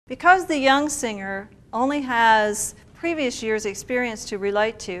Because the young singer only has previous years' experience to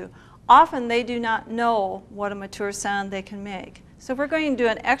relate to, often they do not know what a mature sound they can make. So we're going to do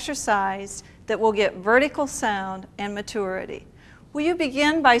an exercise that will get vertical sound and maturity. Will you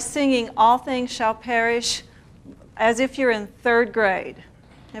begin by singing All Things Shall Perish as if you're in 3rd grade?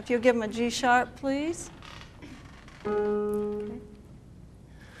 If you'll give them a G sharp, please. Okay.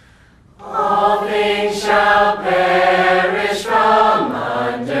 All things shall perish from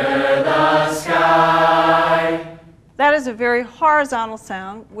under the sky. That is a very horizontal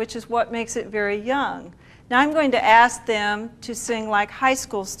sound, which is what makes it very young. Now I'm going to ask them to sing like high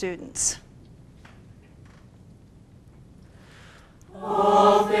school students.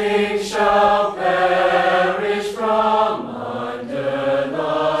 All things shall perish from under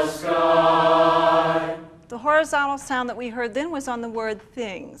the sky. The horizontal sound that we heard then was on the word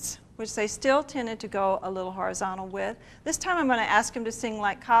things, which they still tended to go a little horizontal with. This time I'm going to ask them to sing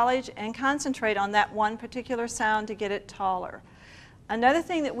like college and concentrate on that one particular sound to get it taller. Another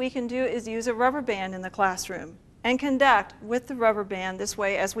thing that we can do is use a rubber band in the classroom and conduct with the rubber band this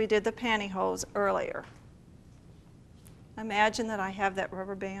way as we did the pantyhose earlier. Imagine that I have that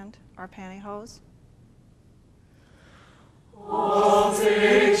rubber band or pantyhose. All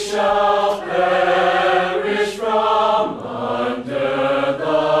things shall perish from under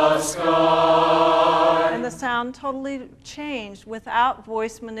the sky. And the sound totally changed without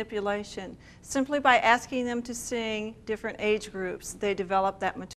voice manipulation. Simply by asking them to sing different age groups, they developed that material.